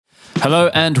Hello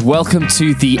and welcome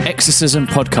to the Exercism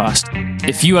podcast.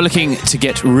 If you are looking to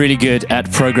get really good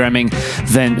at programming,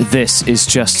 then this is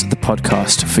just the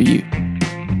podcast for you.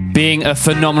 Being a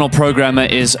phenomenal programmer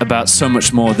is about so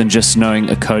much more than just knowing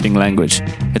a coding language.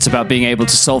 It's about being able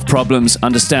to solve problems,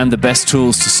 understand the best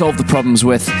tools to solve the problems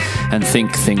with, and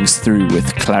think things through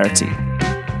with clarity.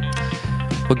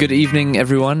 Well, good evening,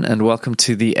 everyone, and welcome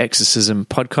to the Exercism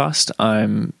podcast.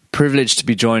 I'm privileged to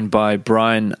be joined by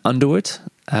Brian Underwood.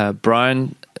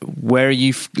 Brian, where are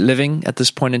you living at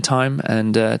this point in time?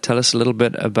 And tell us a little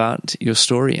bit about your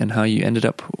story and how you ended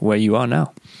up where you are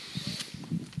now.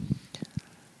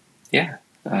 Yeah,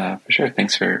 for sure.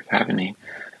 Thanks for having me.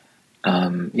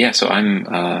 So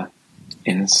I'm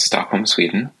in Stockholm,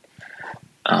 Sweden.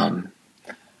 But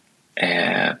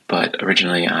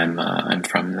originally I'm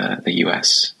from the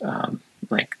U.S.,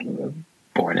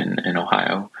 born in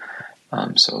Ohio.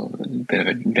 So a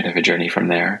bit of a journey from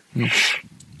there.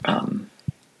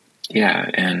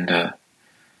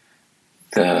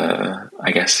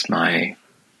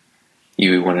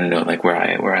 You want to know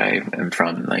where I am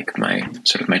from, my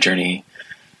journey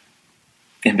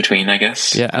in between, I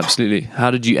guess. Yeah, absolutely.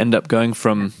 How did you end up going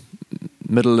from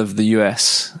middle of the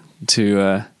US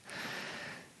to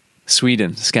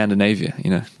Sweden, Scandinavia?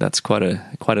 You know, that's quite a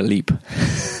leap.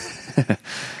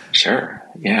 Sure.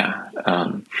 Yeah.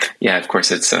 Of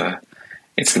course it's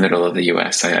the middle of the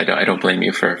US. I don't blame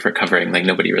you for covering,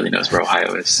 nobody really knows where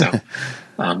Ohio is. So,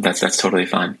 that's totally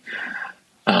fine.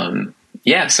 So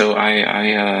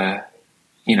I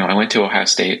went to Ohio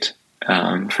State,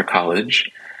 for college,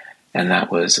 and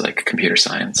that was computer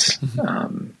science,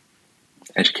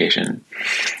 education.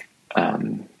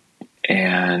 And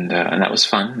that was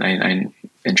fun. I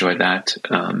enjoyed that.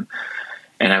 And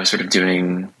I was sort of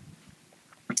doing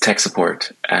tech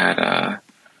support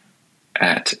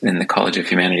in the College of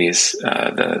Humanities,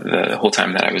 the whole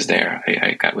time that I was there.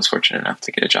 I was fortunate enough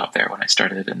to get a job there when I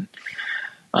started, and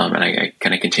I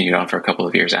kind of continued on for a couple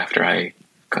of years after I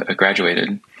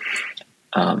graduated.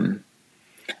 But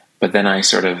then I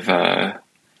sort of, I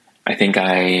think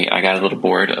I got a little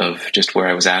bored of just where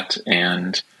I was at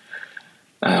and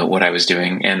what I was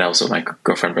doing, and also my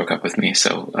girlfriend broke up with me.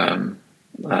 So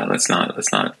let's not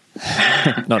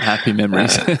not happy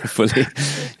memories fully,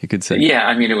 you could say. Yeah,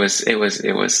 I mean it was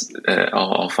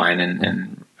all fine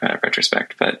in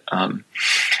retrospect, but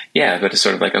it's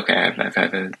sort of okay, I've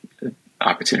had an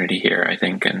opportunity here, I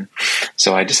think, and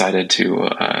so I decided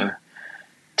to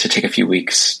take a few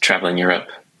weeks traveling Europe,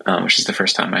 which is the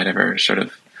first time I'd ever sort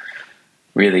of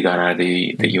really gone out of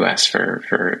the U.S.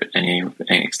 for any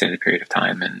extended period of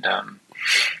time, and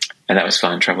that was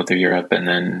fun. Traveled through Europe, and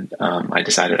then I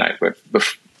decided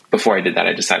before I did that,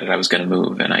 I decided I was going to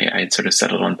move, and I had sort of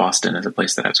settled on Boston as a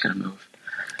place that I was going to move.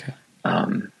 Okay.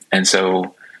 And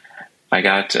so I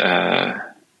got,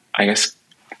 I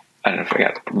don't know if I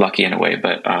got lucky in a way,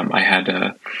 but I had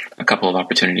a couple of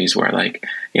opportunities where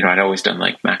I'd always done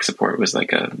Mac support was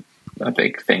a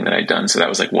big thing that I'd done. So that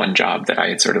was one job that I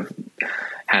had sort of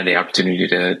had the opportunity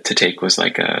to take, was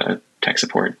a tech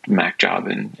support Mac job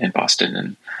in Boston.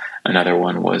 And another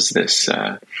one was this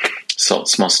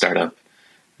small startup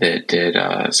that did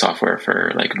software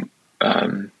for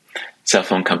cell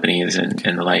phone companies and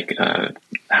the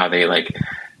how they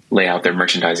lay out their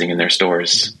merchandising in their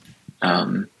stores.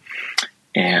 And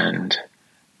I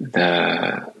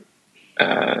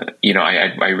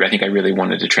think I really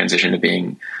wanted to transition to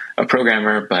being a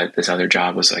programmer, but this other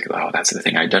job was that's the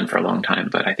thing I'd done for a long time.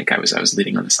 But I think I was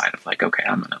leading on the side of okay,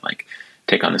 I'm going to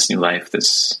take on this new life,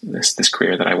 this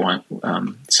career that I want.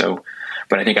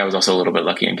 But I think I was also a little bit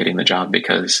lucky in getting the job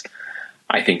because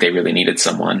I think they really needed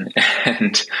someone,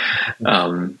 and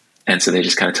so they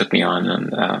just kind of took me on,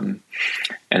 and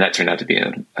that turned out to be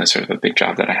a sort of a big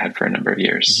job that I had for a number of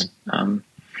years. Mm-hmm.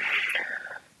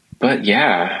 And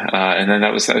then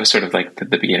that was sort of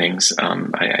the beginnings.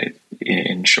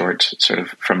 In short, sort of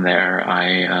from there,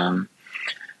 I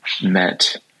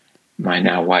met my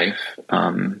now wife,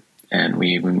 and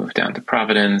we moved down to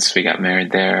Providence. We got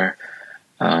married there.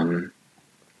 Then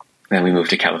we moved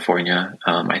to California.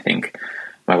 I think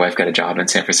my wife got a job in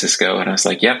San Francisco, and I was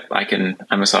like, "Yep, I can.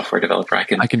 I'm a software developer. I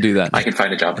can do that. I can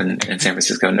find a job in San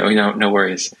Francisco. No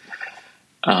worries."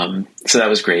 So that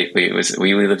was great. We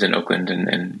lived in Oakland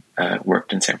and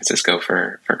worked in San Francisco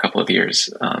for a couple of years.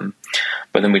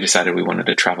 But then we decided we wanted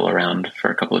to travel around for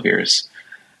a couple of years.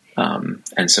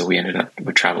 And so we ended up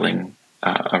traveling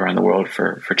around the world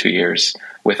for 2 years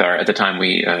with by that time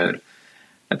we had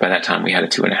a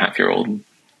 2.5-year-old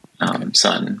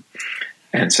son.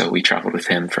 And so we traveled with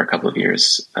him for a couple of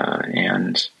years,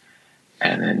 and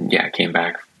then came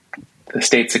back to the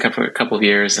States a couple of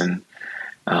years, and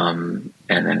And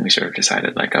then we sort of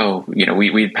decided like,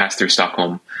 we'd passed through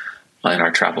Stockholm in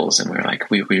our travels, and we were like,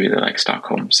 we really like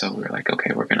Stockholm. So we were like,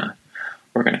 okay, we're going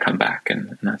to come back.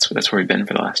 And that's where we've been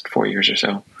for the last 4 years or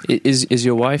so. Is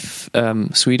your wife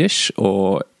Swedish,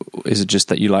 or is it just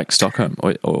that you like Stockholm,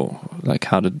 or like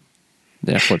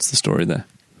what's the story there?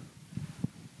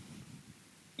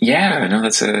 Yeah, no,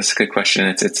 that's a good question.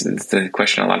 It's the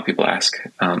question a lot of people ask.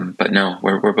 But no,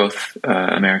 we're both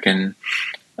American.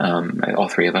 All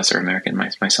three of us are American,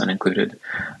 my son included.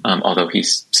 Although he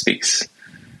speaks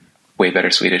way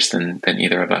better Swedish than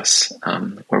either of us.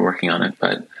 We're working on it,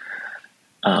 but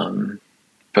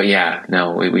yeah,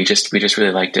 no, we just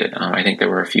really liked it. I think there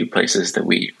were a few places that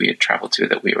we had traveled to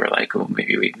that we were like, oh,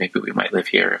 maybe we might live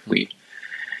here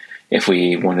if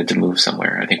we wanted to move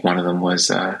somewhere. I think one of them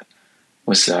was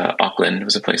Auckland.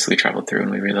 Was a place that we traveled through, and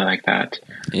we really liked that.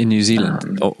 In New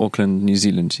Zealand, Auckland, New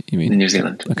Zealand. You mean New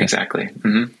Zealand? Okay. Exactly.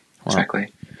 Mm-hmm. Wow.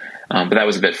 Exactly. But that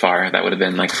was a bit far. That would have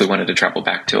been like if we wanted to travel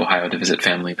back to Ohio to visit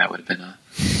family. That would have been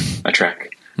a trek.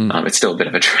 It's still a bit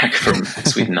of a trek from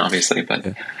Sweden, obviously, but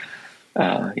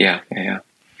yeah.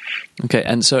 Okay,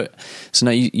 and so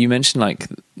now you mentioned like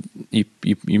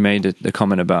you made a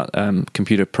comment about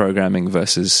computer programming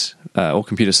versus or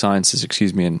computer sciences,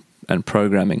 excuse me, and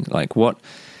programming. Like what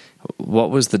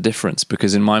was the difference?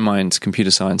 Because in my mind,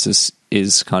 computer sciences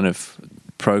is kind of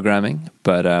programming,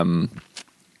 but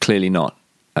clearly not.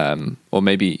 Or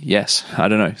maybe yes, I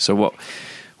don't know. So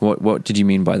what did you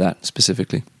mean by that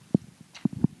specifically?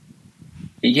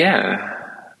 Yeah.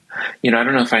 I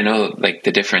don't know if I know like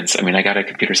the difference. I mean, I got a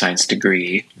computer science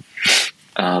degree,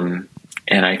 and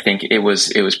I think it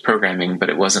was programming, but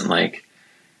it wasn't like,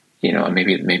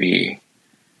 maybe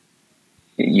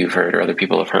you've heard or other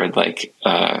people have heard like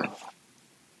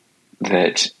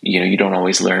that you don't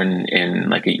always learn in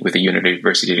like with a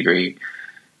university degree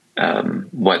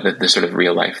what the sort of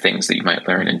real life things that you might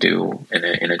learn and do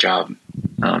in a job,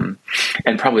 and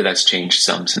probably that's changed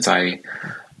some since I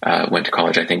went to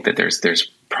college. I think that there's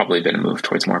probably been a move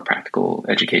towards more practical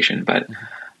education, but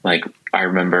like I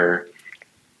remember,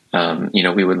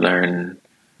 we would learn,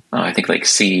 I think like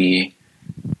C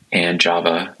and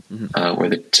Java were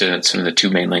some of the two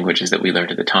main languages that we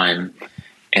learned at the time.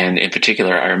 And in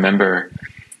particular, I remember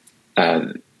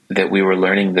that we were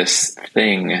learning this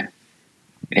thing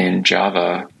in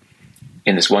Java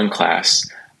in this one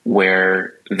class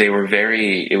where they were I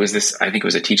think it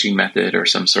was a teaching method or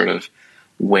some sort of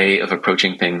way of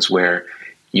approaching things where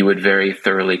you would very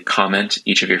thoroughly comment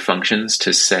each of your functions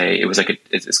to say, it was like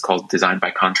it's called design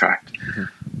by contract,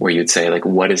 where you'd say like,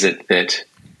 what is it that,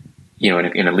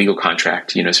 in a legal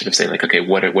contract, sort of say like, okay,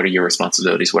 what are your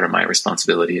responsibilities? What are my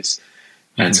responsibilities?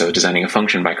 And so designing a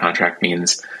function by contract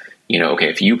means, okay,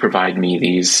 if you provide me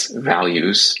these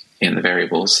values in the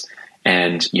variables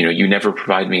and, you never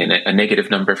provide me a negative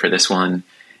number for this one,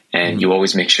 and you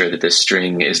always make sure that this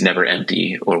string is never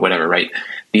empty or whatever, right?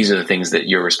 These are the things that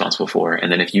you're responsible for.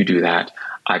 And then if you do that,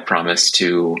 I promise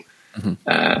to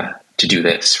do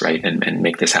this, right? And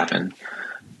make this happen.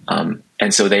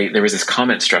 And so there was this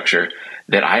comment structure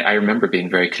that I remember being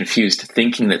very confused,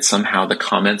 thinking that somehow the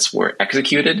comments were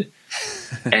executed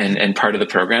and part of the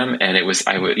program. And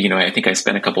I think I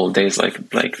spent a couple of days like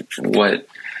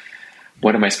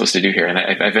what am I supposed to do here? And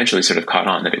I eventually sort of caught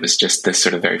on that it was just this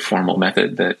sort of very formal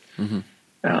method that, and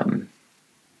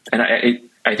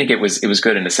I think it was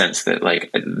good in a sense that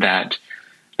like that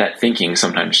thinking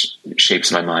sometimes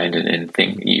shapes my mind and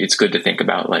it's good to think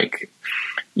about like,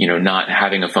 not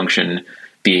having a function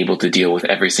be able to deal with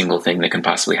every single thing that can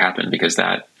possibly happen, because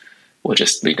that will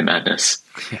just lead to madness.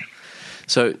 Yeah.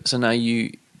 So now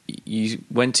you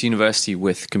went to university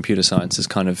with computer science as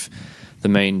kind of the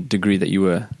main degree that you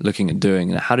were looking at doing.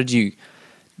 How did you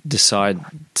decide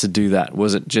to do that?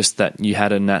 Was it just that you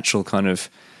had a natural kind of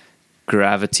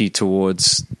gravity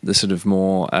towards the sort of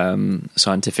more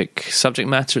scientific subject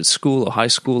matter at school or high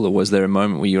school, or was there a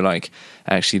moment where you were like,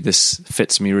 actually this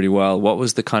fits me really well? What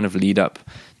was the kind of lead up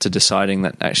to deciding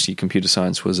that actually computer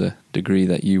science was a degree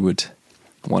that you would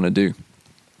want to do?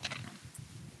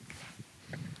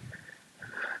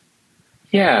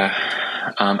 Yeah,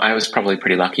 I was probably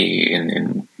pretty lucky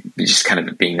in just kind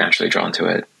of being naturally drawn to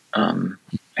it.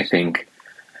 I think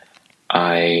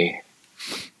I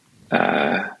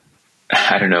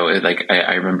don't know, like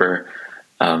I remember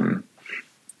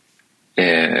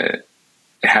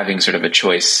having sort of a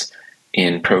choice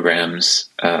in programs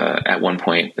at one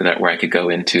point where I could go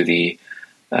into the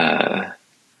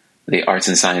arts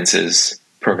and sciences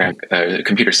program,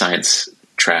 computer science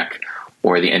track,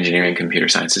 or the engineering computer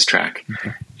sciences track.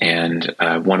 and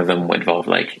one of them would involve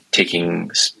like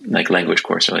taking like language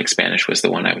course, or like Spanish was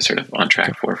the one I was sort of on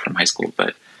track for from high school.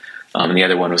 But and the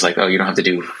other one was like, oh, you don't have to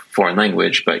do foreign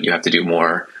language, but you have to do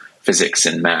more physics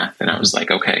and math. And I was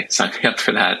like, okay, sign me up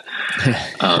for that.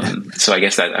 So I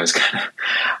guess that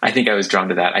I think I was drawn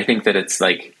to that. I think that it's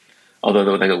like,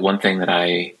 although the one thing that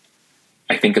I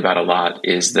think about a lot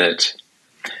is that,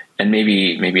 and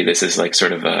maybe this is like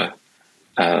sort of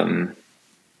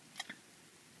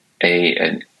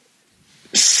a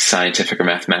scientific or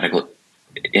mathematical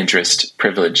interest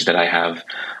privilege that I have,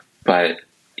 but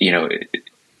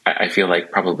I feel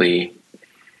like probably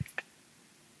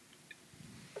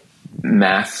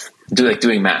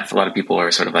doing math. A lot of people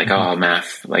are sort of like, oh,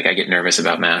 math, like I get nervous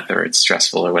about math, or it's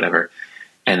stressful or whatever.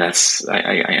 And that's,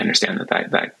 I understand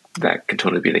that could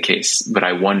totally be the case, but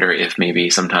I wonder if maybe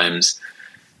sometimes,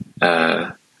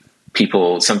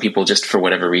 some people just for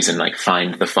whatever reason, like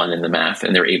find the fun in the math,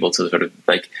 and they're able to sort of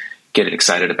like get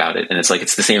excited about it. And it's like,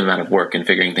 it's the same amount of work in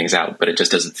figuring things out, but it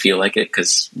just doesn't feel like it,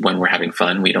 because when we're having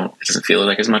fun, it doesn't feel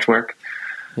like as much work.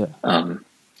 Yeah.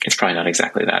 It's probably not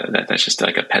exactly that. That's just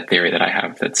like a pet theory that I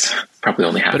have. That's probably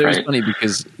only half right. But it was funny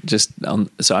because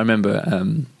so I remember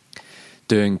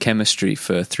doing chemistry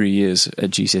for 3 years at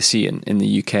GCSE in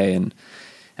the UK,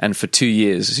 and for 2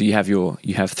 years you have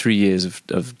 3 years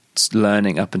of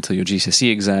learning up until your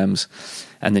GCSE exams,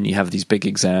 and then you have these big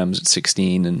exams at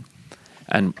 16,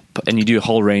 and you do a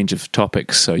whole range of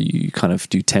topics. So you kind of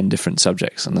do 10 different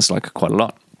subjects, and that's like quite a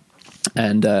lot.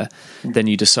 And then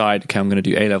you decide, okay, I'm going to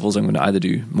do A-levels. I'm going to either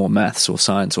do more maths or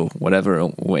science or whatever,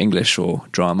 or English or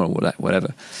drama or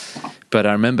whatever. But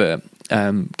I remember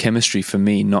chemistry for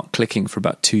me not clicking for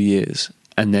about 2 years,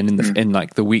 and then in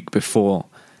like the week before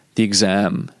the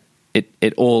exam,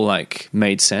 it all like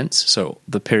made sense. So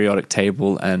the periodic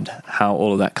table and how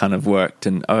all of that kind of worked,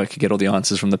 and I could get all the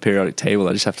answers from the periodic table.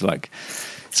 I just have to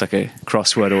it's like a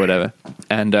crossword or whatever,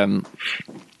 and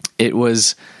it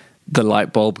was the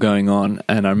light bulb going on.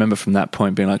 And I remember from that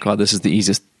point being like, oh, this is the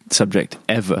easiest subject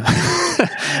ever.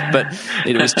 But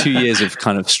it was 2 years of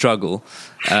kind of struggle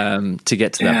to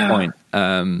get to that point.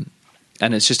 And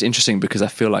it's just interesting because I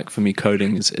feel like for me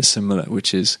coding is similar,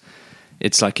 which is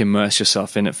it's like immerse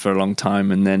yourself in it for a long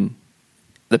time, and then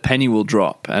the penny will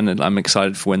drop, and I'm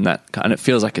excited for when that, and it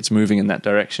feels like it's moving in that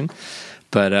direction.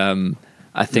 But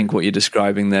I think what you're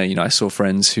describing there, I saw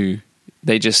friends who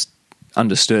they just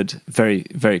understood very,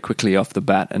 very quickly off the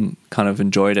bat and kind of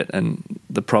enjoyed it, and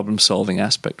the problem solving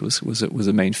aspect was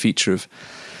a main feature of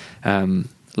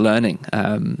learning,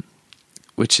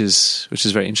 which is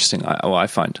very interesting. I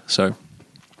find so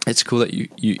it's cool that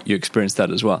you experienced that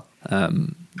as well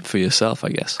for yourself, I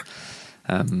guess.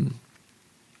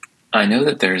 I know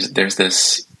that there's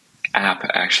this app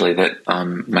actually that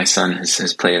my son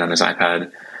has played on his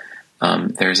iPad.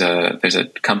 There's a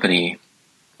company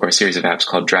or a series of apps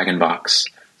called Dragonbox.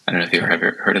 I don't know if you've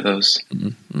ever heard of those.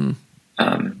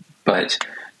 Mm-hmm. But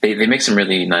they make some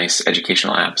really nice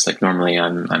educational apps. Like normally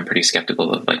I'm pretty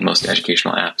skeptical of like most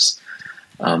educational apps.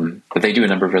 But they do a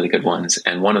number of really good ones.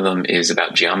 And one of them is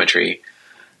about geometry.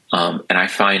 And I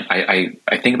find,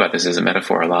 I think about this as a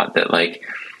metaphor a lot, that like,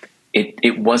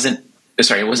 it wasn't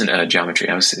geometry.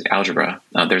 I was algebra.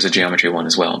 There's a geometry one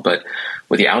as well. But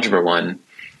with the algebra one,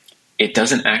 it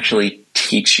doesn't actually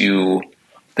teach you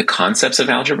the concepts of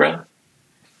algebra.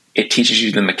 It teaches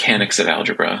you the mechanics of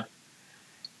algebra.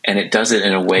 And it does it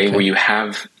in a way where you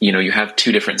have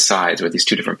two different sides, or these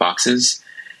two different boxes,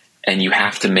 and you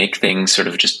have to make things sort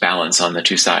of just balance on the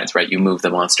two sides, right? You move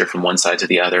the monster from one side to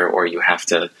the other, or you have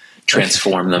to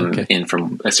transform them in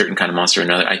from a certain kind of monster to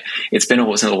another. It's been a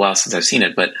while since I've seen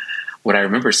it, but what I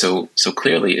remember so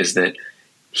clearly is that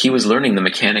he was learning the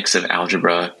mechanics of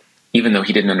algebra, even though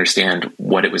he didn't understand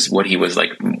what he was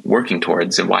like working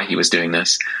towards and why he was doing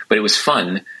this. But it was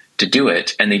fun to do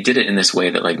it, and they did it in this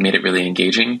way that like made it really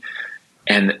engaging.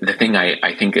 And the thing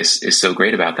I think is so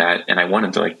great about that, and I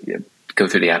wanted to like go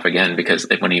through the app again, because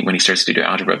like when he starts to do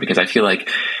algebra, because I feel like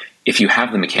if you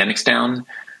have the mechanics down,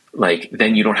 like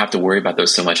then you don't have to worry about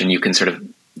those so much, and you can sort of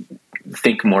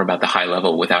think more about the high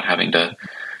level without having to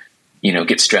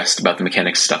get stressed about the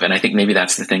mechanics stuff. And I think maybe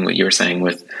that's the thing what you were saying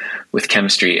with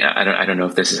chemistry. I don't know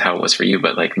if this is how it was for you,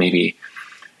 but like maybe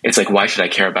it's like, why should I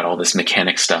care about all this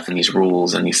mechanics stuff and these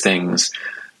rules and these things?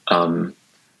 But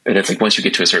it's like, once you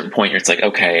get to a certain point, it's like,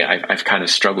 okay, I've kind of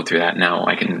struggled through that. Now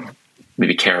I can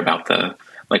maybe care about the,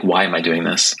 like, why am I doing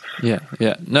this? Yeah.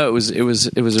 No, it was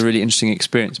a really interesting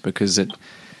experience, because it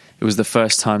was the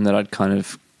first time that I'd kind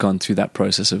of gone through that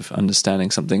process of understanding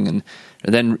something, and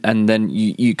then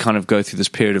you kind of go through this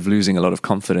period of losing a lot of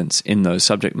confidence in those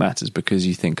subject matters, because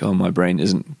you think, oh, my brain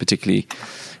isn't particularly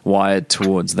wired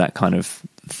towards that kind of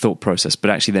thought process.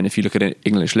 But actually then if you look at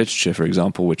English literature, for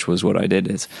example, which was what I did,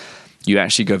 is you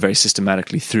actually go very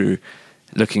systematically through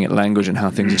looking at language and how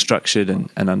things are structured and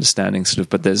understanding sort of,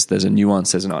 but there's a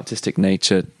nuance, there's an artistic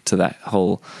nature to that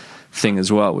whole thing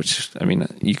as well, which, I mean,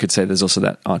 you could say there's also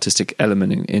that artistic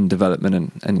element in development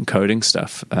and encoding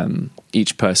stuff.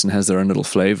 Each person has their own little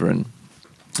flavor, and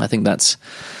I think that's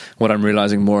what I'm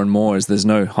realizing more and more is there's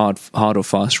no hard or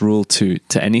fast rule to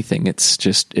anything.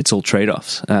 It's all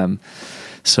trade-offs. No,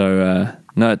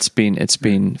 it's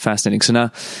been fascinating. So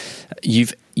now you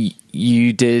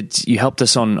helped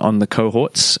us on the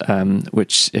cohorts,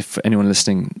 which, if anyone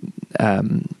listening,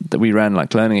 that we ran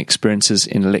like learning experiences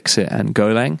in Elixir and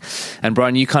Golang. And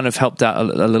Brian, you kind of helped out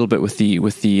a little bit with the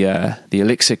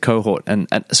Elixir cohort. And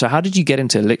so how did you get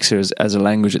into Elixir as a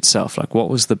language itself? Like what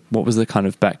was the kind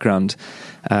of background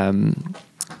in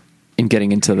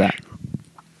getting into that?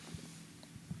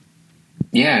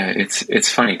 Yeah, it's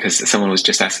funny because someone was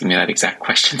just asking me that exact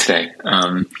question today.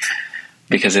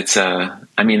 Because it's a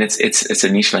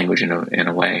niche language in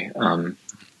a way.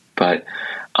 But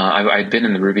I'd been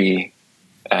in the Ruby,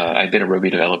 I'd been a Ruby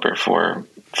developer for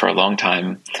a long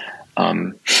time.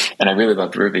 And I really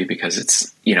loved Ruby because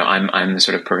it's, I'm the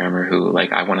sort of programmer who,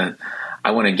 like, I want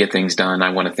to get things done.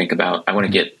 I want to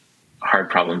get hard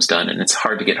problems done. And it's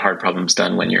hard to get hard problems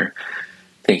done when you're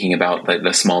thinking about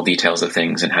the small details of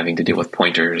things and having to deal with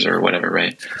pointers or whatever.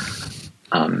 Right.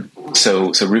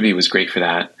 So Ruby was great for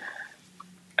that.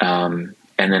 And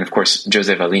then, of course,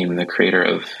 José Valim, the creator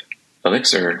of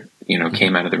Elixir,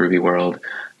 came out of the Ruby world.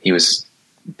 He was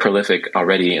prolific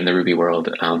already in the Ruby world,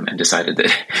 and decided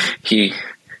that he's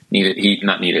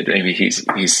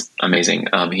amazing.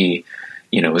 He,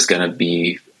 was going to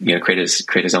be, create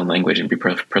his own language and be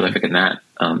prolific in that,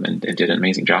 and did an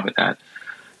amazing job at that.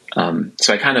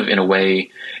 So I kind of, in a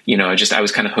way, I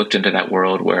was kind of hooked into that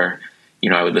world where,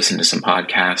 I would listen to some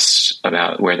podcasts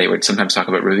about where they would sometimes talk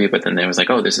about Ruby, but then there was like,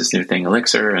 oh, there's this new thing,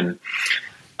 Elixir. And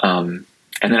then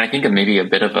I think maybe a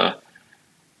bit of a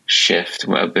shift,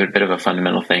 a bit of a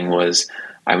fundamental thing was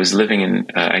I was living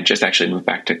I just actually moved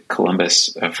back to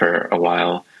Columbus for a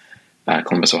while,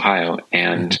 Columbus, Ohio.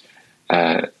 And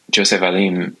José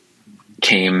Valim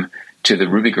came to the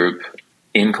Ruby group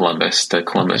in Columbus, the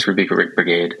Columbus Ruby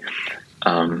Brigade.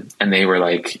 And they were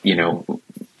like,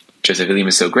 José Valim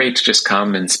is so great, to just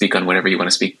come and speak on whatever you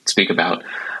want to speak about.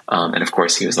 And of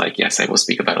course he was like, yes, I will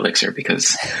speak about Elixir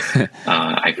because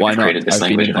I've created this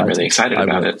language and I'm really excited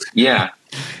about it. Yeah.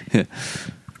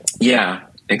 Yeah,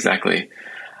 exactly.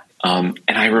 And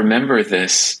I remember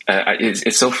this,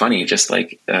 it's so funny. Just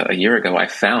like a year ago, I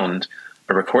found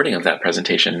a recording of that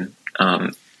presentation,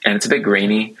 and it's a bit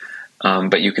grainy,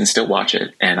 but you can still watch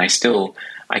it. And I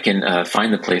can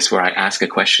find the place where I ask a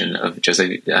question of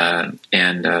Jose,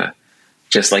 and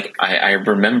just like I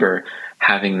remember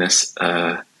having this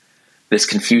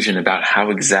confusion about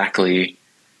how exactly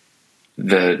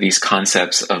these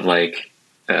concepts of like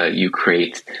you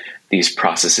create these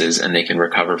processes and they can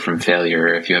recover from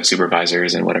failure if you have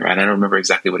supervisors and whatever. And I don't remember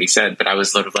exactly what he said, but I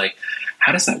was sort of like,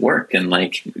 how does that work? And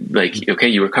like okay,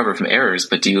 you recover from errors,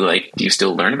 but do you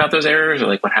still learn about those errors, or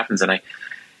like what happens? And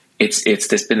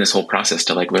it's been this whole process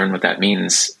to like learn what that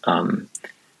means. And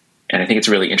I think it's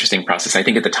a really interesting process. I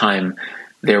think at the time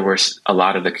there were a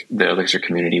lot of the Elixir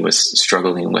community was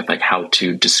struggling with like how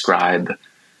to describe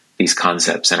these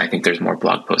concepts. And I think there's more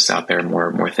blog posts out there,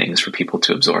 more things for people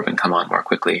to absorb and come on more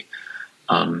quickly.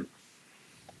 But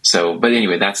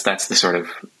anyway, that's the sort of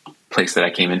place that I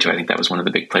came into. I think that was one of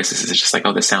the big places. It's just like,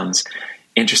 oh, this sounds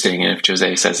interesting. And if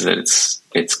Jose says that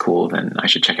it's cool, then I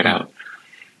should check it out.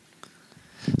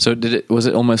 So was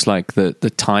it almost like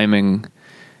the timing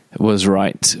was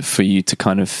right for you to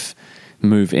kind of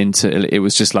move into it?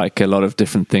 Was just like a lot of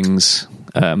different things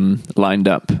lined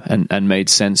up and made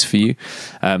sense for you.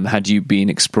 Had you been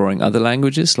exploring other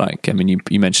languages? Like, I mean,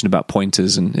 you mentioned about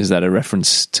pointers, and is that a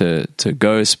reference to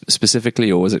Go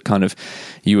specifically, or was it kind of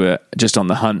you were just on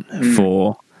the hunt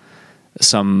for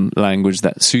some language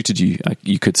that suited you,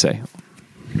 you could say?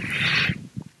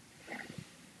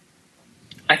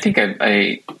 I think I'm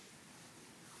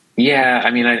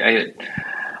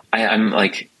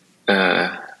like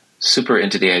super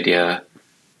into the idea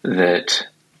that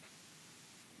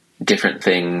different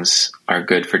things are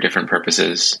good for different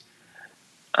purposes.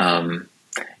 And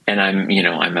I'm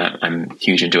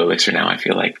huge into Elixir now. I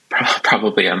feel like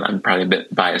probably I'm probably a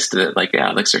bit biased that like,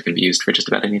 yeah, Elixir can be used for just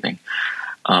about anything.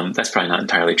 That's probably not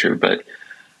entirely true, but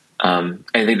I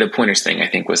think the pointers thing, I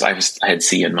think was, I had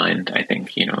C in mind. I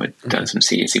think, I'd done some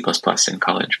C and C++ in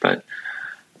college, but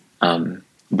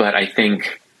I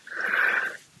think,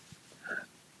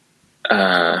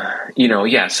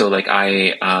 so like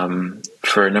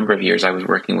for a number of years, I was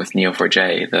working with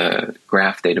Neo4j, the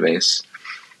graph database.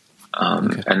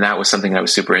 And that was something I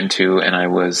was super into. And I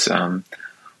was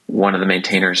one of the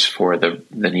maintainers for the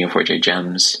Neo4j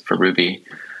gems for Ruby.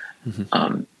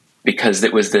 Because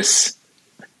it was this,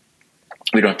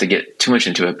 we don't have to get too much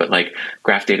into it, but like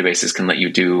graph databases can let you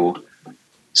do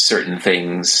certain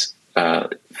things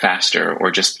faster,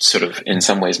 or just sort of in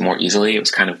some ways more easily. It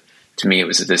was kind of, to me,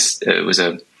 it's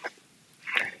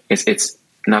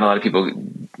not a lot of people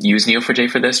use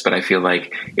Neo4j for this, but I feel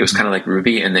like it was kind of like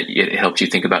Ruby in that it helped you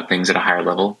think about things at a higher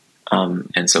level.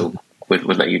 And so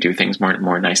would let you do things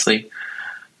more nicely.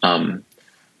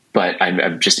 But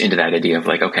I'm just into that idea of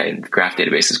like, okay, graph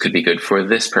databases could be good for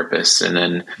this purpose, and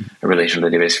then a relational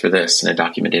database for this, and a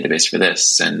document database for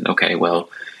this. And okay, well,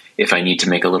 if I need to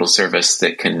make a little service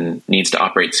that needs to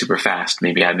operate super fast,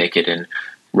 maybe I make it in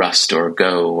Rust or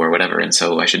Go or whatever. And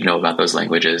so I should know about those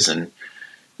languages. And,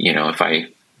 if I,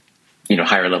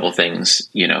 higher level things,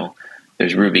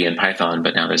 there's Ruby and Python,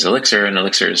 but now there's Elixir, and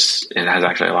it has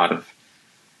actually a lot of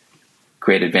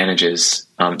great advantages.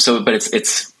 But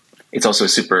it's also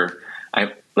it's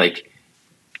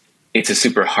a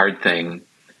super hard thing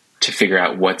to figure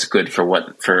out what's good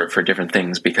for different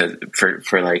things, because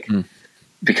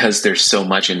because there's so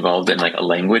much involved in like a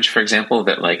language, for example,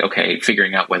 that like, okay,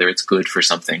 figuring out whether it's good for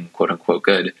something, quote unquote,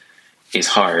 good is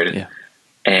hard. Yeah.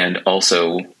 And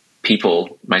also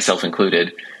people, myself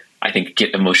included, I think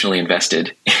get emotionally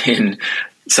invested in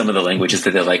some of the languages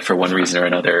that they like for one reason or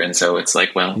another. And so it's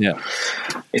like, well,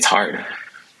 it's hard.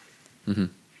 Mm-hmm.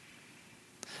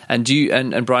 And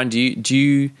and Brian, do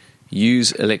you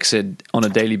use Elixir on a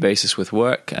daily basis with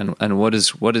work? And what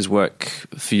is work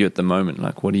for you at the moment?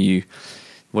 Like,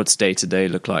 what's day to day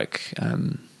look like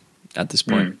at this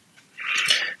point?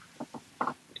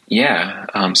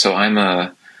 Yeah. So I'm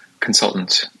a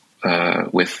consultant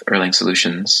with Erlang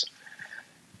Solutions,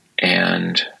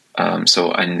 and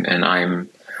so I'm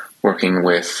working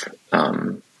with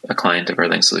a client of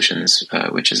Erlang Solutions,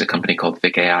 which is a company called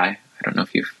Vic AI. I don't know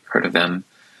if you've heard of them.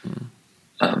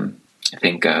 I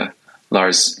think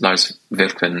Lars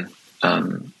Vilkven,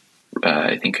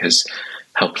 I think, has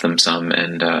helped them some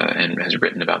and has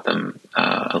written about them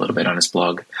a little bit on his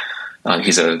blog.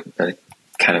 He's a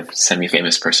kind of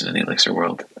semi-famous person in the Elixir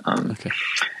world.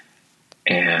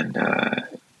 And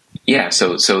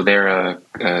so they're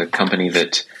a company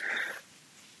that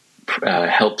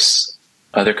helps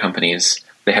other companies.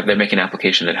 They make an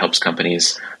application that helps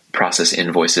companies process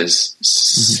invoices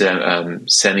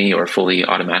semi or fully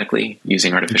automatically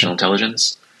using artificial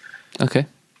intelligence. Okay.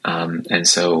 And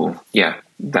so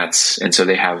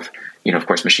they have, of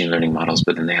course, machine learning models,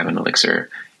 but then they have an Elixir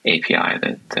API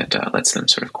that lets them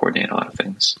sort of coordinate a lot of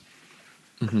things.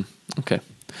 Mm-hmm. Okay.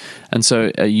 And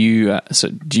so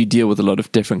do you deal with a lot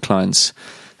of different clients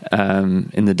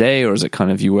in the day, or is it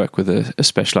kind of you work with a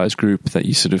specialized group that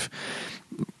you sort of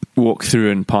walk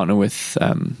through and partner with?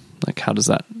 Like, how does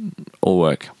that all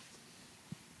work?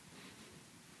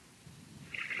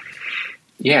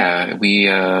 Yeah,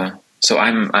 so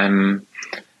I'm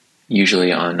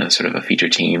usually on a sort of a feature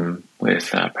team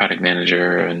with a product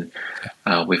manager, and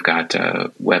we've got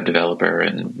a web developer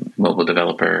and mobile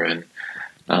developer, and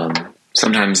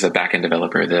sometimes the backend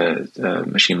developer, the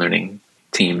machine learning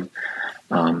team.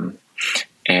 But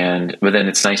then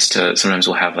it's nice to, sometimes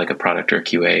we'll have like a product or a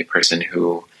QA person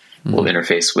who will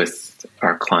interface with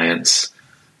our clients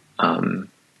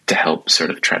to help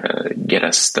sort of try to get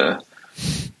us the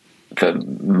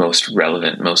most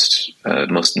relevant,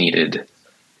 most needed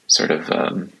sort of,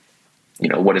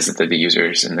 what is it that the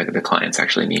users and the clients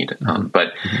actually need.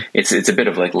 But it's a bit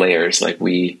of like layers. Like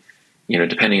we,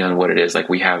 depending on what it is, like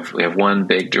we have one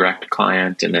big direct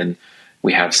client, and then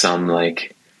we have some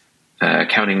like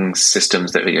accounting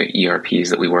systems that ERPs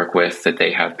that we work with, that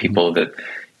they have people that,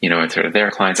 are sort of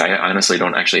their clients. I honestly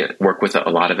don't actually work with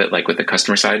a lot of it, like with the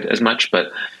customer side as much,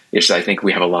 but I think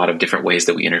we have a lot of different ways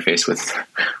that we interface with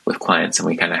clients, and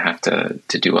we kind of have to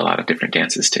do a lot of different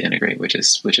dances to integrate, which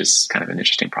is kind of an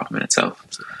interesting problem in itself.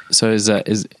 So is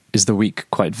the week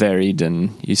quite varied,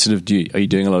 and you sort of are you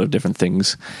doing a lot of different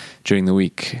things during the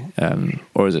week,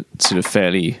 or is it sort of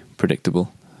fairly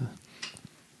predictable?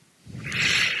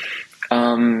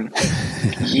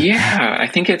 Yeah, I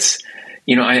think it's,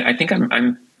 I think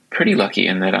I'm pretty lucky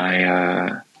in that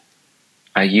I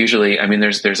usually,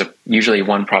 there's usually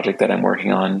one project that I'm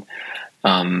working on.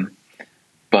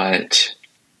 But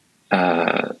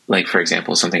like, for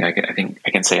example, something I think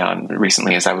I can say on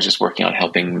recently is I was just working on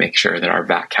helping make sure that our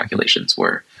VAT calculations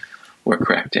were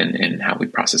correct in how we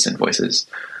process invoices.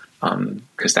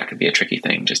 Cause that could be a tricky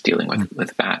thing, just dealing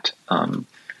with VAT.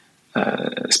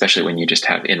 especially when you just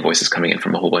have invoices coming in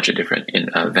from a whole bunch of different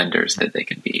vendors, that they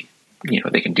can be,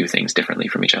 they can do things differently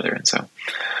from each other. And so,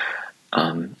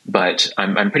 but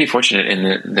I'm pretty fortunate in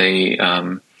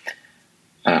that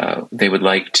they would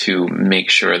like to make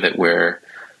sure that we're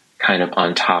kind of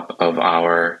on top of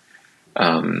our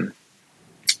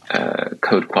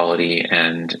code quality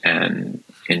and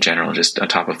in general, just on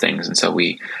top of things. And so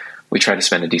we try to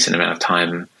spend a decent amount of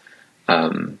time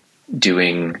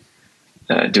doing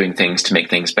things to make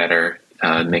things better,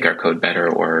 make our code better,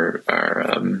 or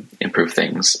improve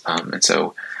things. And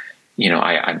so,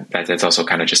 that's also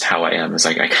kind of just how I am. Is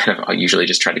like I usually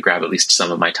just try to grab at least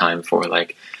some of my time for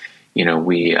like,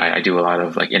 I do a lot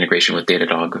of like integration with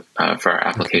Datadog for our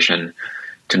application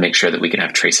to make sure that we can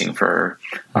have tracing for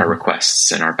our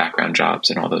requests and our background jobs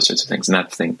and all those sorts of things. And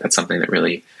that's something that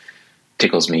really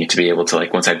tickles me, to be able to,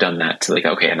 like, once I've done that, to like,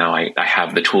 okay, now I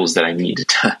have the tools that I need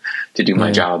to do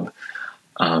my job.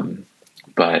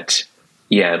 But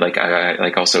yeah, like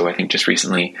I also, I think just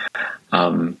recently,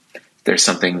 there's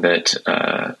something that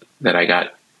I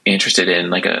got interested in,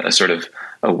 like a sort of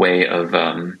a way of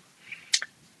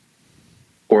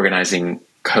organizing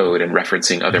code and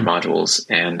referencing other modules.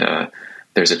 And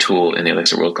there's a tool in the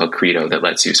Elixir world called Credo that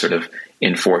lets you sort of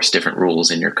enforce different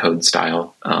rules in your code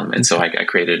style. And so I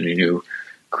created a new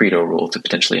Credo rule to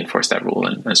potentially enforce that rule.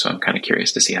 And so I'm kind of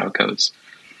curious to see how it goes.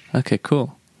 Okay,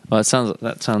 cool. Well,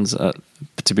 that sounds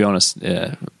to be honest,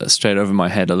 straight over my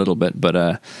head a little bit,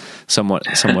 but somewhat.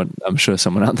 I'm sure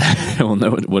someone out there will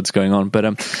know what's going on.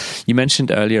 But you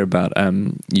mentioned earlier about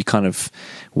you kind of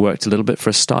worked a little bit for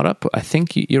a startup. I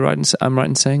think you're right. I'm right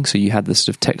in saying so. You had this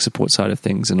sort of tech support side of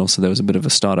things, and also there was a bit of a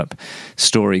startup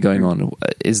story going on.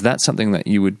 Is that something that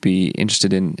you would be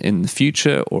interested in the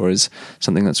future, or is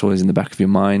something that's always in the back of your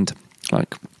mind?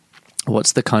 Like,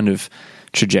 what's the kind of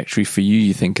trajectory for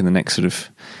you think in the next sort of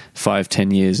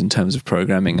 5-10 years in terms of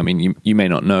programming? I mean, you may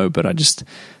not know, but I just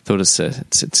thought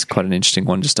it's quite an interesting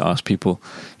one just to ask people,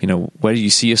 where do you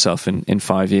see yourself in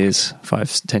 5 years,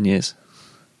 5-10 years?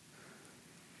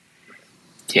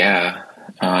 Yeah,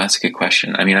 that's a good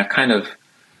question. I mean, I've kind of,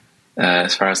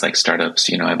 as far as like startups,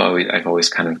 I've always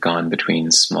kind of gone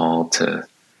between small to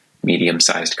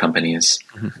medium-sized companies.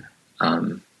 Mm-hmm.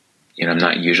 I'm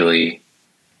not usually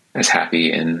as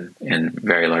happy in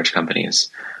very large companies.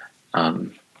 I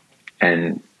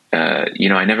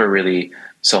never really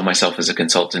saw myself as a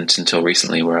consultant until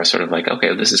recently, where I was sort of like,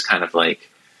 okay, this is kind of like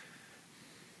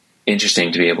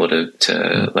interesting to be able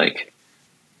to like,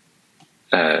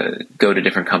 go to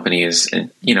different companies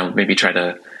and, maybe try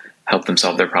to help them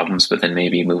solve their problems, but then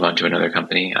maybe move on to another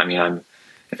company. I mean,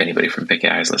 if anybody from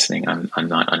PickAI is listening, I'm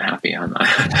not unhappy.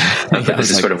 But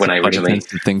this is sort of when I originally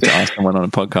thing to ask someone on a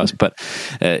podcast, but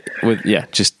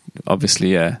just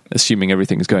obviously assuming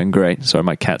everything's going great. Sorry,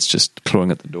 my cat's just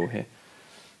clawing at the door here.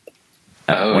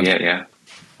 Yeah.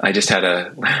 I just had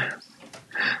there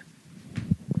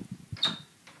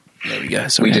we go.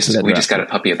 Sorry, we just got a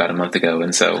puppy about a month ago,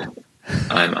 and so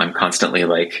I'm constantly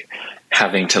like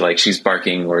having to, like, she's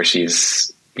barking, or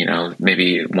she's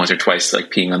maybe once or twice like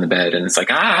peeing on the bed, and it's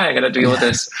like, I gotta deal with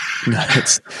this. No,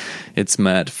 it's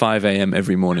mad. 5 a.m.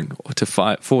 every morning to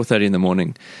 4:30 in the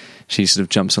morning. She sort of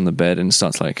jumps on the bed and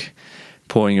starts like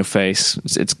pawing your face.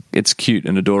 It's cute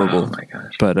and adorable. Oh my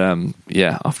gosh. But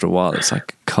after a while it's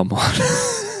like, come on,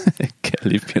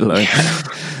 leave me alone.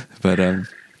 But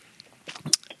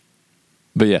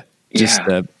yeah, just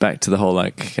back to the whole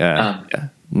like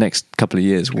next couple of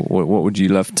years. What would you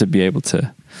love to be able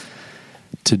to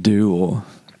do or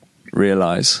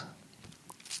realize?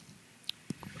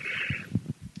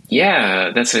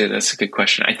 Yeah, that's a good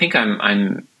question. I think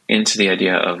I'm into the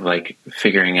idea of like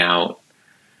figuring out.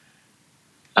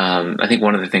 I think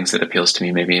one of the things that appeals to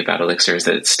me maybe about Elixir is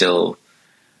that it's still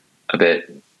a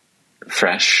bit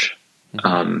fresh,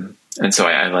 and so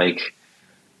I like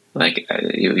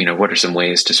what are some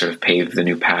ways to sort of pave the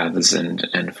new paths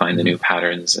and find the new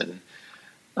patterns, and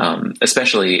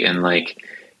especially in like.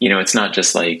 It's not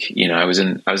just like, I was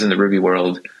in the Ruby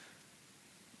world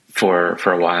for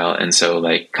a while. And so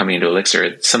like coming into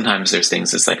Elixir, sometimes there's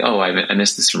things that's like, oh, I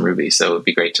missed this from Ruby. So it'd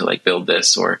be great to like build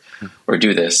this or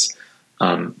do this.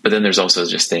 But then there's also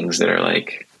just things that are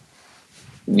like,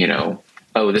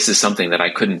 oh, this is something that I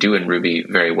couldn't do in Ruby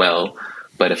very well.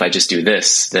 But if I just do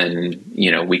this, then,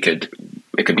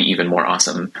 it could be even more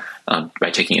awesome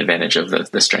by taking advantage of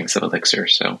the strengths of Elixir.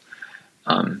 So,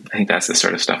 I think that's the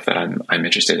sort of stuff that I'm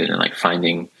interested in, like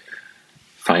finding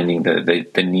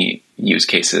the neat use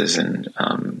cases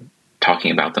and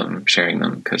talking about them, sharing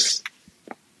them, because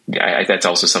that's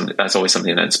always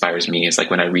something that inspires me. Is like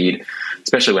when I read,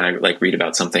 especially when I like read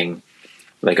about something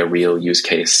like a real use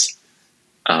case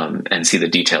and see the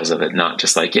details of it, not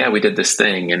just like, yeah, we did this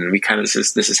thing and we kind of,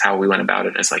 this is how we went about it.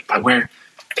 And it's like, but where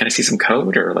can I see some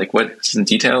code or like what some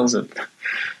details of,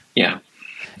 yeah.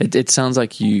 It sounds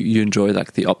like you enjoy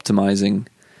like the optimizing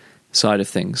side of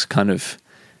things, kind of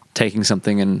taking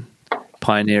something and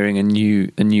pioneering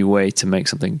a new way to make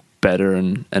something better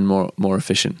and more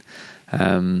efficient.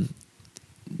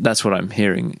 That's what I'm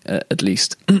hearing, at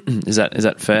least. Is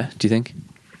that fair, do you think?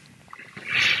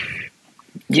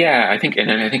 Yeah, I think,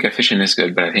 and I think efficient is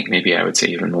good, but I think maybe I would say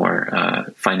even more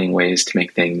finding ways to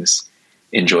make things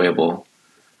enjoyable.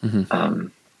 Mm-hmm.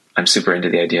 I'm super into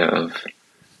the idea of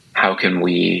how can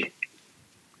we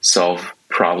solve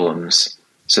problems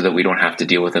so that we don't have to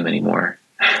deal with them anymore.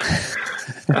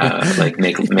 Like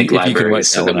make libraries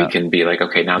so that we can be like,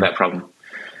 okay, now that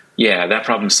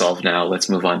problem's solved. Now let's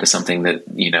move on to something that,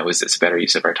 is a better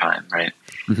use of our time. Right.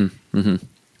 Mm-hmm. Mm-hmm.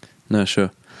 No,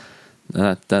 sure.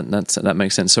 That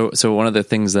makes sense. So one of the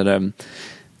things that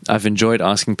I've enjoyed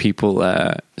asking people,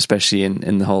 especially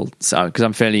in the whole, because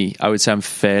I would say I'm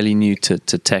fairly new to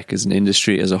tech as an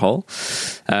industry as a whole,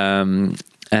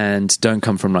 and don't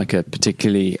come from like a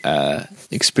particularly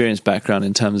experienced background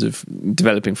in terms of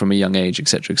developing from a young age, et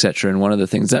cetera. And one of the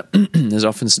things that has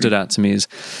often stood out to me is,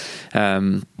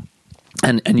 and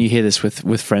you hear this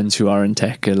with friends who are in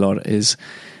tech a lot, is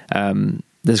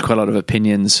there's quite a lot of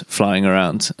opinions flying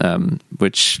around,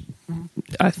 which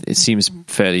it seems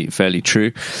fairly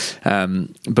true.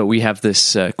 But we have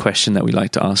this question that we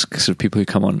like to ask sort of people who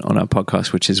come on our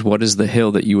podcast, which is, what is the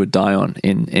hill that you would die on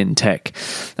in tech?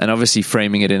 And obviously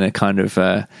framing it in a kind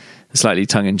of slightly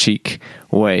tongue-in-cheek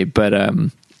way. But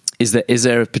is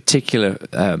there a particular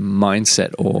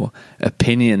mindset or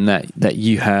opinion that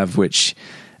you have which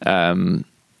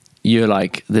you're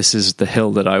like, this is the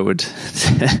hill that I would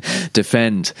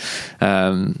defend?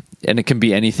 And it can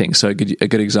be anything. So a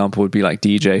good example would be like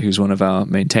DJ, who's one of our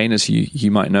maintainers, who you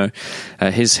might know.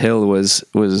 His hill was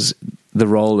the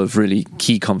role of really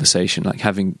key conversation, like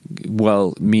having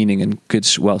well-meaning and good,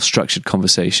 well-structured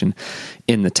conversation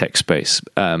in the tech space.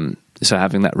 So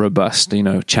having that robust,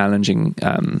 challenging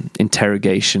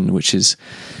interrogation, which is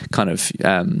kind of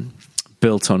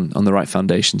built on the right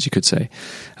foundations, you could say.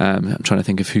 I'm trying to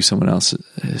think of who someone else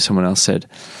said.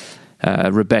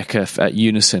 Rebecca at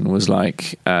Unison was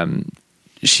like,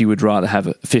 she would rather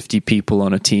have 50 people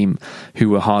on a team who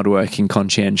were hardworking,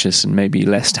 conscientious, and maybe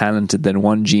less talented than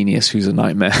one genius who's a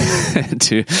nightmare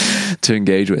to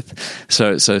engage with.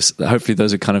 So hopefully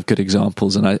those are kind of good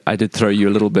examples. And I did throw you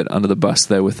a little bit under the bus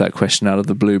there with that question out of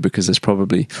the blue, because there's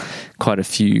probably quite a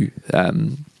few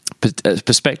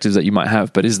perspectives that you might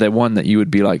have. But is there one that you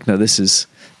would be like, no, this is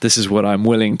what I'm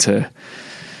willing to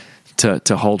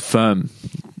hold firm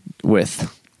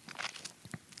with?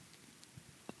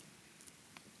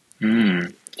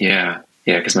 Yeah.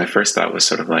 Because my first thought was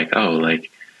sort of like,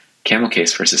 like camel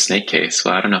case versus snake case.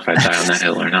 Well, I don't know if I'd die on that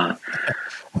hill or not.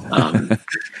 And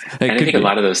I think a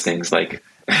lot of those things, like,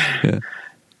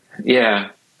 yeah,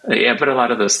 but a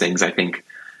lot of those things, I think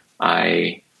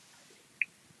I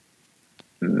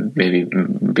maybe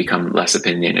become less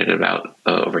opinionated about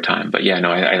over time. But yeah,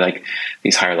 no, I like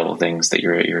these higher level things that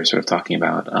you're sort of talking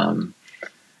about.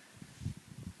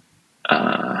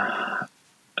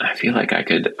 I feel like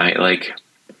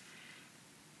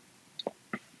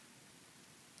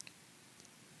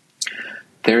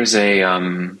there's a,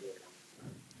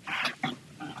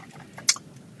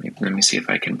 let me see if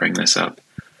I can bring this up.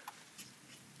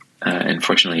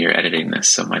 Unfortunately, you're editing this,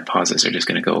 so my pauses are just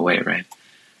going to go away, right?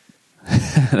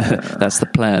 That's the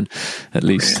plan, at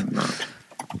least.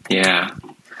 Yeah.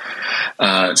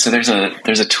 So there's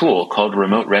a tool called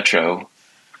Remote Retro,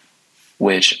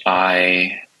 which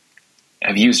I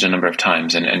have used a number of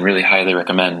times and really highly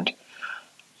recommend.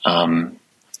 And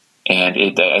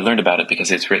I learned about it because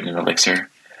it's written in Elixir.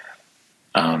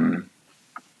 But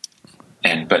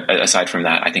aside from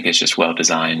that, I think it's just well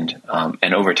designed.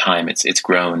 And over time, it's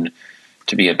grown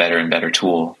to be a better and better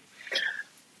tool.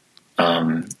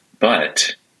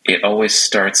 But it always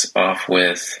starts off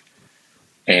with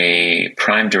a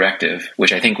prime directive,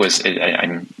 which I think was,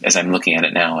 as I'm looking at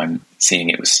it now, I'm seeing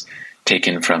it was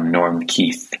taken from Norm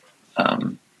Keith,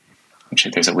 which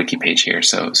there's a wiki page here.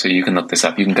 So you can look this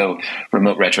up. You can go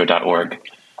remoteretro.org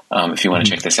if you want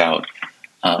to check this out.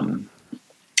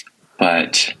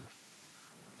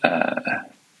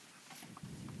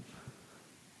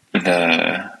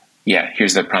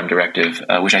 Here's the prime directive,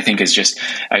 which I think is just,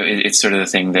 it's sort of the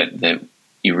thing that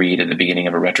you read at the beginning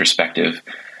of a retrospective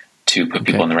to put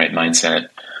people in the right mindset,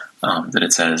 that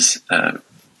it says,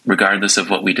 regardless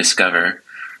of what we discover,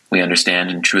 we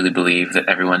understand and truly believe that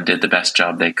everyone did the best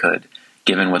job they could,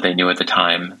 given what they knew at the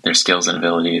time, their skills and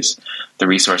abilities, the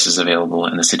resources available,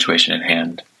 and the situation at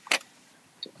hand.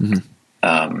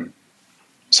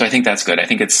 So I think that's good. I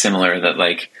think it's similar that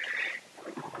like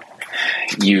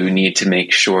you need to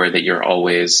make sure that you're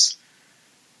always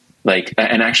like,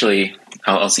 and actually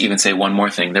I'll even say one more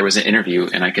thing. There was an interview,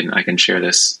 and I can share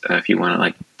this if you want to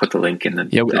like put the link in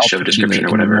the show description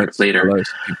or whatever later.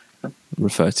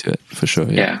 Refer to it for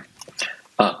sure. Yeah.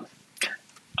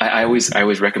 I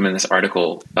always recommend this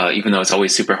article, even though it's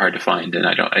always super hard to find, and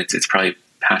it's probably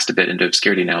passed a bit into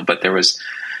obscurity now, but there was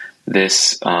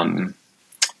this,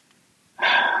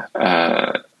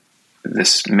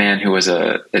 this man who was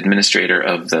a administrator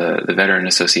of the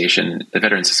Veterans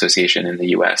Association in the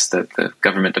U.S., the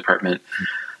government department,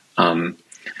 and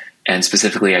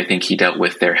specifically, I think he dealt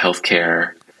with their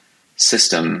healthcare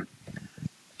system.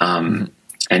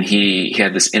 And he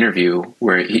had this interview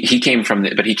where he came from the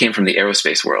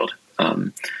aerospace world.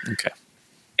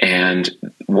 And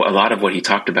a lot of what he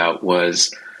talked about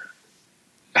was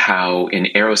how in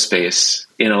aerospace,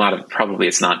 in a lot of, probably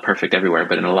it's not perfect everywhere,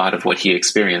 but in a lot of what he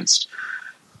experienced,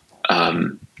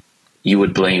 you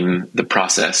would blame the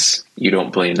process. You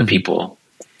don't blame the people.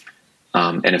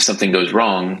 And if something goes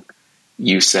wrong,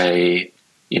 you say,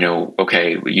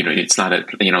 okay, it's not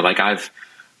like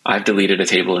I've deleted a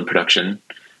table in production.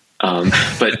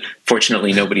 But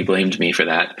fortunately nobody blamed me for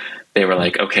that. They were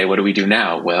like, okay, what do we do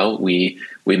now? Well, we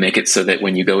make it so that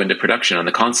when you go into production on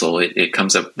the console, it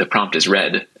comes up, the prompt is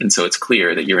red. And so it's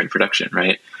clear that you're in production,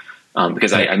 right?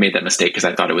 Because I made that mistake because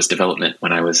I thought it was development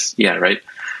when I was, right.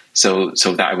 So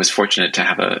that I was fortunate to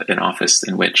have an office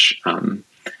in which,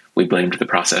 we blamed the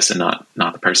process and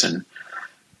not the person.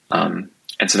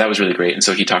 And so that was really great. And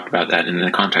so he talked about that in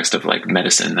the context of like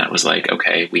medicine. That was like,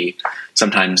 okay, we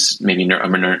sometimes maybe a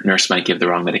nurse might give the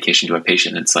wrong medication to a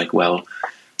patient. It's like, well,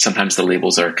 sometimes the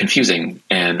labels are confusing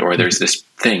or there's this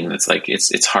thing that's like,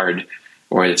 it's hard,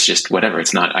 or it's just whatever.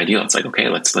 It's not ideal. It's like, okay,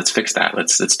 let's fix that.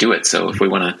 Let's do it. So if we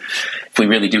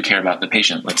really do care about the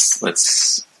patient,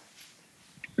 let's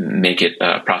make it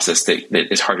a process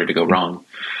that is harder to go wrong.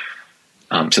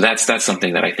 So that's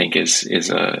something that I think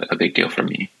is a big deal for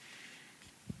me.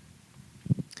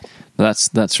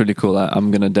 That's really cool. I'm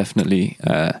going to definitely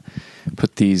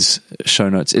put these show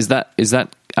notes. Is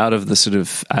that out of the sort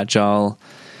of agile?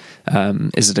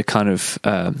 Is it a kind of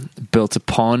built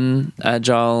upon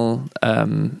agile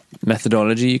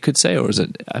methodology, you could say, or is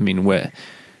it? I mean, where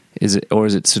is it, or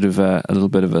is it sort of a little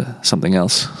bit of something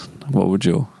else? What would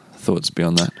your thoughts be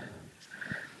on that?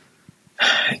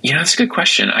 That's a good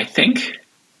question. I think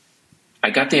I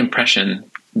got the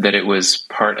impression that it was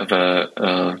part of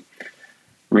a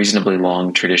reasonably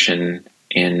long tradition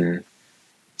in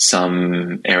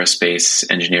some aerospace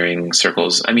engineering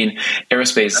circles. I mean,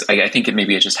 aerospace, I think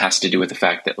it just has to do with the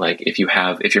fact that like, if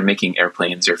you're making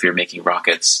airplanes or if you're making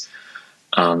rockets,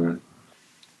 you're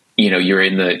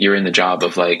in the job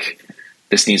of like,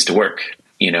 this needs to work,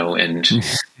 and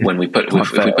when we put,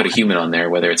 if we put a human on there,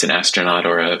 whether it's an astronaut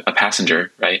or a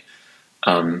passenger, right?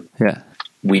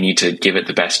 We need to give it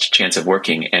the best chance of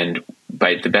working. And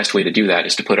by the best way to do that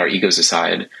is to put our egos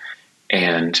aside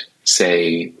and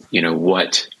say,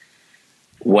 what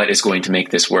is going to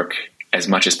make this work as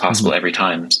much as possible every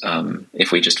time,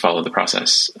 if we just follow the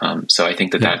process. So I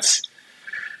think that's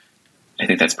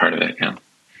part of it. Yeah.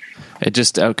 It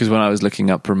just, because when I was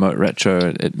looking up remote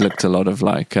retro, it looked a lot of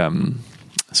like,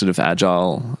 sort of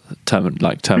agile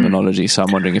terminology. So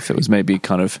I'm wondering if it was maybe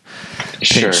kind of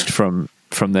pinched from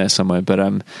there somewhere, but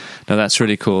no, that's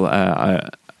really cool.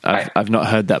 I've not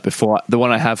heard that before. The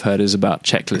one I have heard is about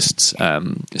checklists,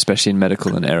 especially in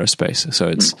medical and aerospace. So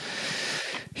it's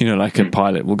like a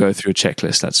pilot will go through a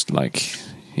checklist. That's like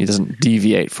he doesn't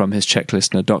deviate from his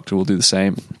checklist, and a doctor will do the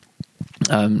same.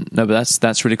 No, but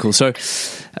that's really cool. So,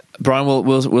 Brian,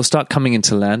 we'll start coming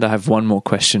into land. I have one more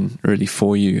question really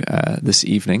for you this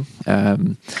evening,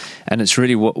 and it's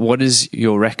really what is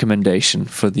your recommendation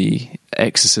for the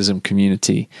Exercism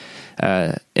community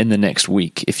in the next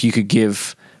week? If you could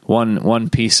give one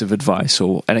piece of advice,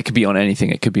 and it could be on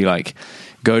anything. It could be like,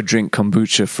 go drink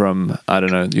kombucha from, I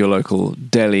don't know, your local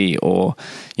deli, or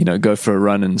go for a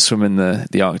run and swim in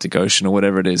the Arctic Ocean, or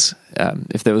whatever it is.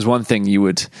 If there was one thing you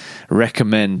would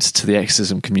recommend to the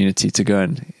Exercism community to go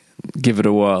and give it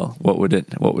a whirl, what would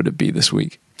it be this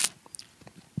week?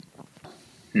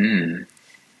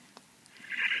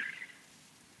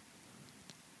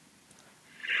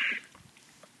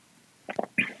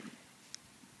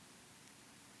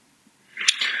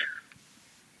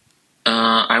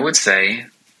 I would say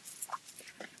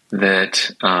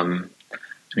that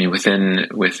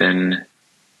within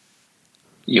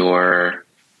your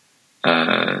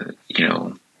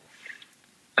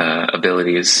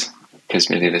abilities, because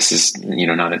maybe this is,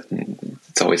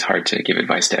 it's always hard to give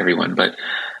advice to everyone, but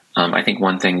I think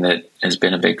one thing that has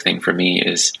been a big thing for me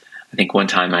is, I think one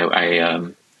time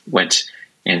I went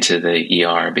into the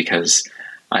ER because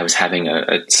I was having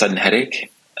a sudden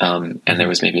headache, and there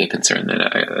was maybe a concern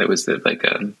that it was like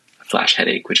a flash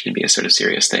headache, which can be a sort of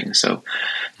serious thing. So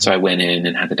I went in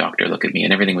and had the doctor look at me,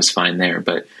 and everything was fine there.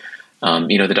 But,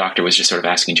 the doctor was just sort of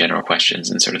asking general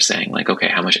questions and sort of saying like, okay,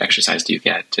 how much exercise do you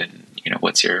get? And,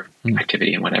 what's your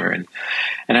activity and whatever. And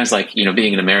I was like,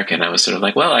 being an American, I was sort of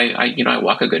like, well, I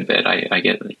walk a good bit. I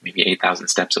get maybe 8,000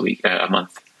 steps a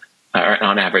month, or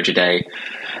on average a day.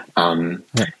 And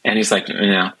he's like,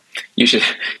 you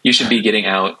should be getting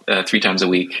out 3 times a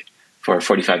week for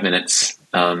 45 minutes,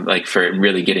 like for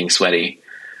really getting sweaty.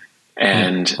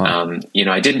 And,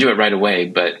 I didn't do it right away,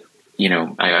 but,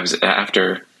 I was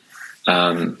after,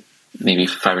 maybe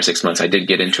 5 or 6 months, I did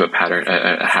get into a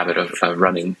habit of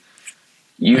running,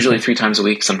 usually 3 times a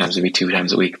week, sometimes maybe 2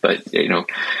 times a week. But,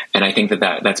 and I think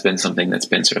that's been something that's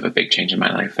been sort of a big change in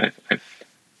my life.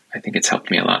 I think it's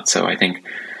helped me a lot. So I think,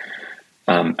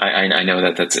 I know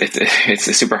that it's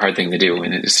a super hard thing to do,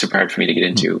 and it's super hard for me to get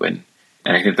into. And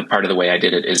I think the part of the way I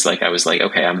did it is like, I was like,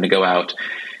 okay, I'm going to go out,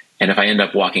 and if I end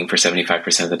up walking for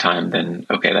 75% of the time, then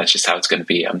okay, that's just how it's going to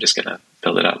be. I'm just going to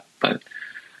build it up. But,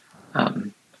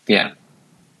 yeah.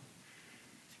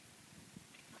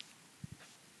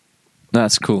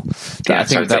 That's cool. I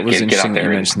think that was interesting that you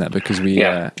mentioned that, because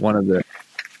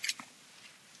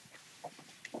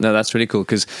No, that's really cool,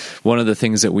 because one of the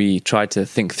things that we tried to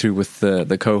think through with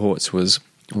the cohorts was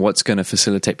what's going to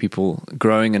facilitate people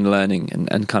growing and learning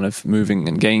and kind of moving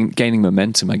and gaining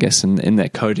momentum, I guess, in their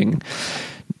coding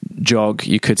jog,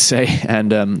 you could say.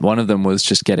 And one of them was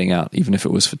just getting out, even if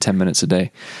it was for 10 minutes a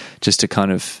day, just to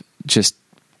kind of just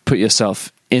put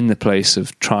yourself in the place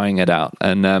of trying it out.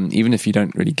 And even if you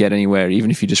don't really get anywhere,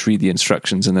 even if you just read the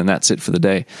instructions and then that's it for the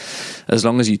day, as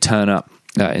long as you turn up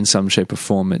in some shape or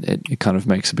form, it kind of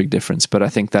makes a big difference. But I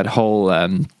think that whole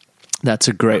that's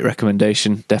a great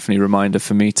recommendation. Definitely a reminder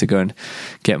for me to go and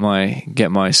get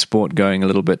my sport going a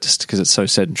little bit, just because it's so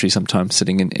sedentary sometimes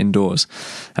sitting indoors.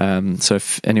 So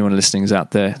if anyone listening is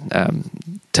out there,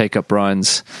 take up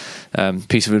Brian's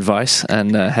piece of advice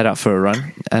and head out for a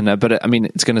run. And but I mean,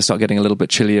 it's going to start getting a little bit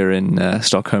chillier in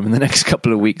Stockholm in the next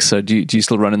couple of weeks. So do you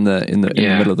still run in the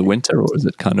middle of the winter, or is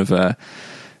it kind of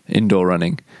indoor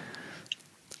running?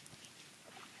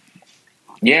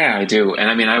 Yeah, I do. And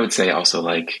I mean, I would say also,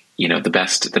 like, the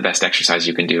best exercise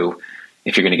you can do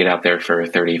if you're going to get out there for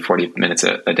 30, 40 minutes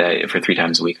a day for 3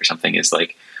 times a week or something is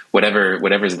like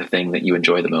whatever's the thing that you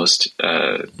enjoy the most,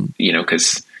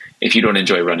 because if you don't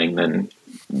enjoy running, then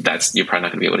you're probably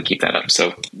not going to be able to keep that up.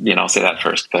 So, I'll say that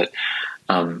first, but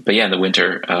yeah, in the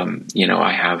winter,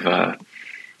 I have a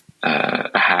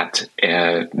hat,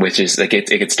 which is like, it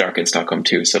gets dark in Stockholm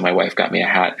too. So my wife got me a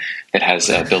hat that has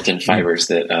built-in fibers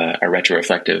that are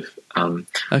retroreflective.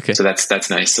 Okay. So that's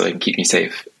nice. So it can keep me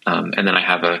safe. And then I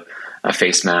have a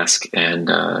face mask and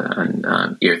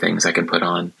ear things I can put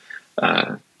on,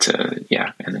 so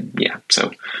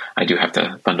I do have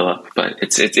to bundle up, but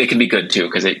it can be good too,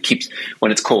 because it keeps,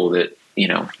 when it's cold, my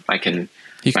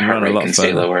heart rate can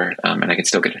stay lower, and I can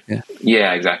still get it.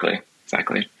 Yeah, exactly.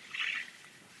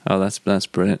 Oh, that's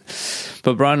brilliant.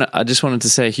 But Brian, I just wanted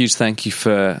to say a huge thank you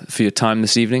for your time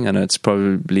this evening. I know it's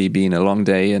probably been a long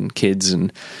day, and kids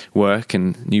and work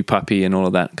and new puppy and all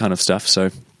of that kind of stuff.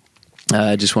 So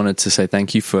I just wanted to say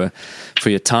thank you for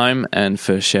your time and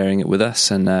for sharing it with us.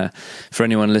 And for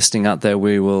anyone listening out there,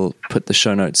 we will put the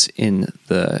show notes in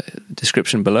the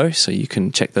description below, so you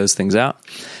can check those things out.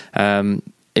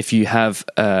 If you have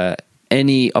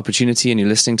any opportunity and you're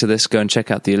listening to this, go and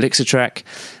check out the Elixir track.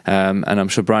 And I'm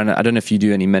sure, Brian, I don't know if you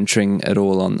do any mentoring at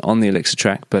all on the Elixir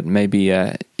track, but maybe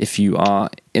if you are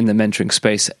in the mentoring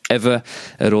space ever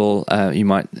at all, you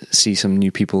might see some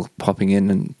new people popping in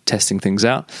and testing things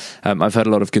out. I've heard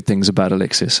a lot of good things about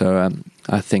Elixir, so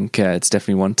I think it's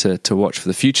definitely one to watch for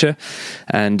the future.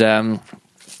 And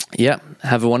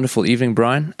have a wonderful evening,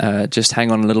 Brian. Just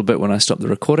hang on a little bit when I stop the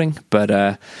recording,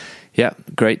 but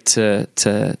great to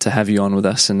have you on with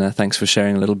us, and thanks for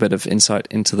sharing a little bit of insight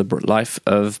into the life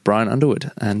of Brian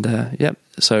Underwood. And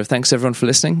so thanks everyone for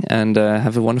listening, and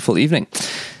have a wonderful evening.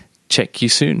 Check you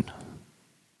soon.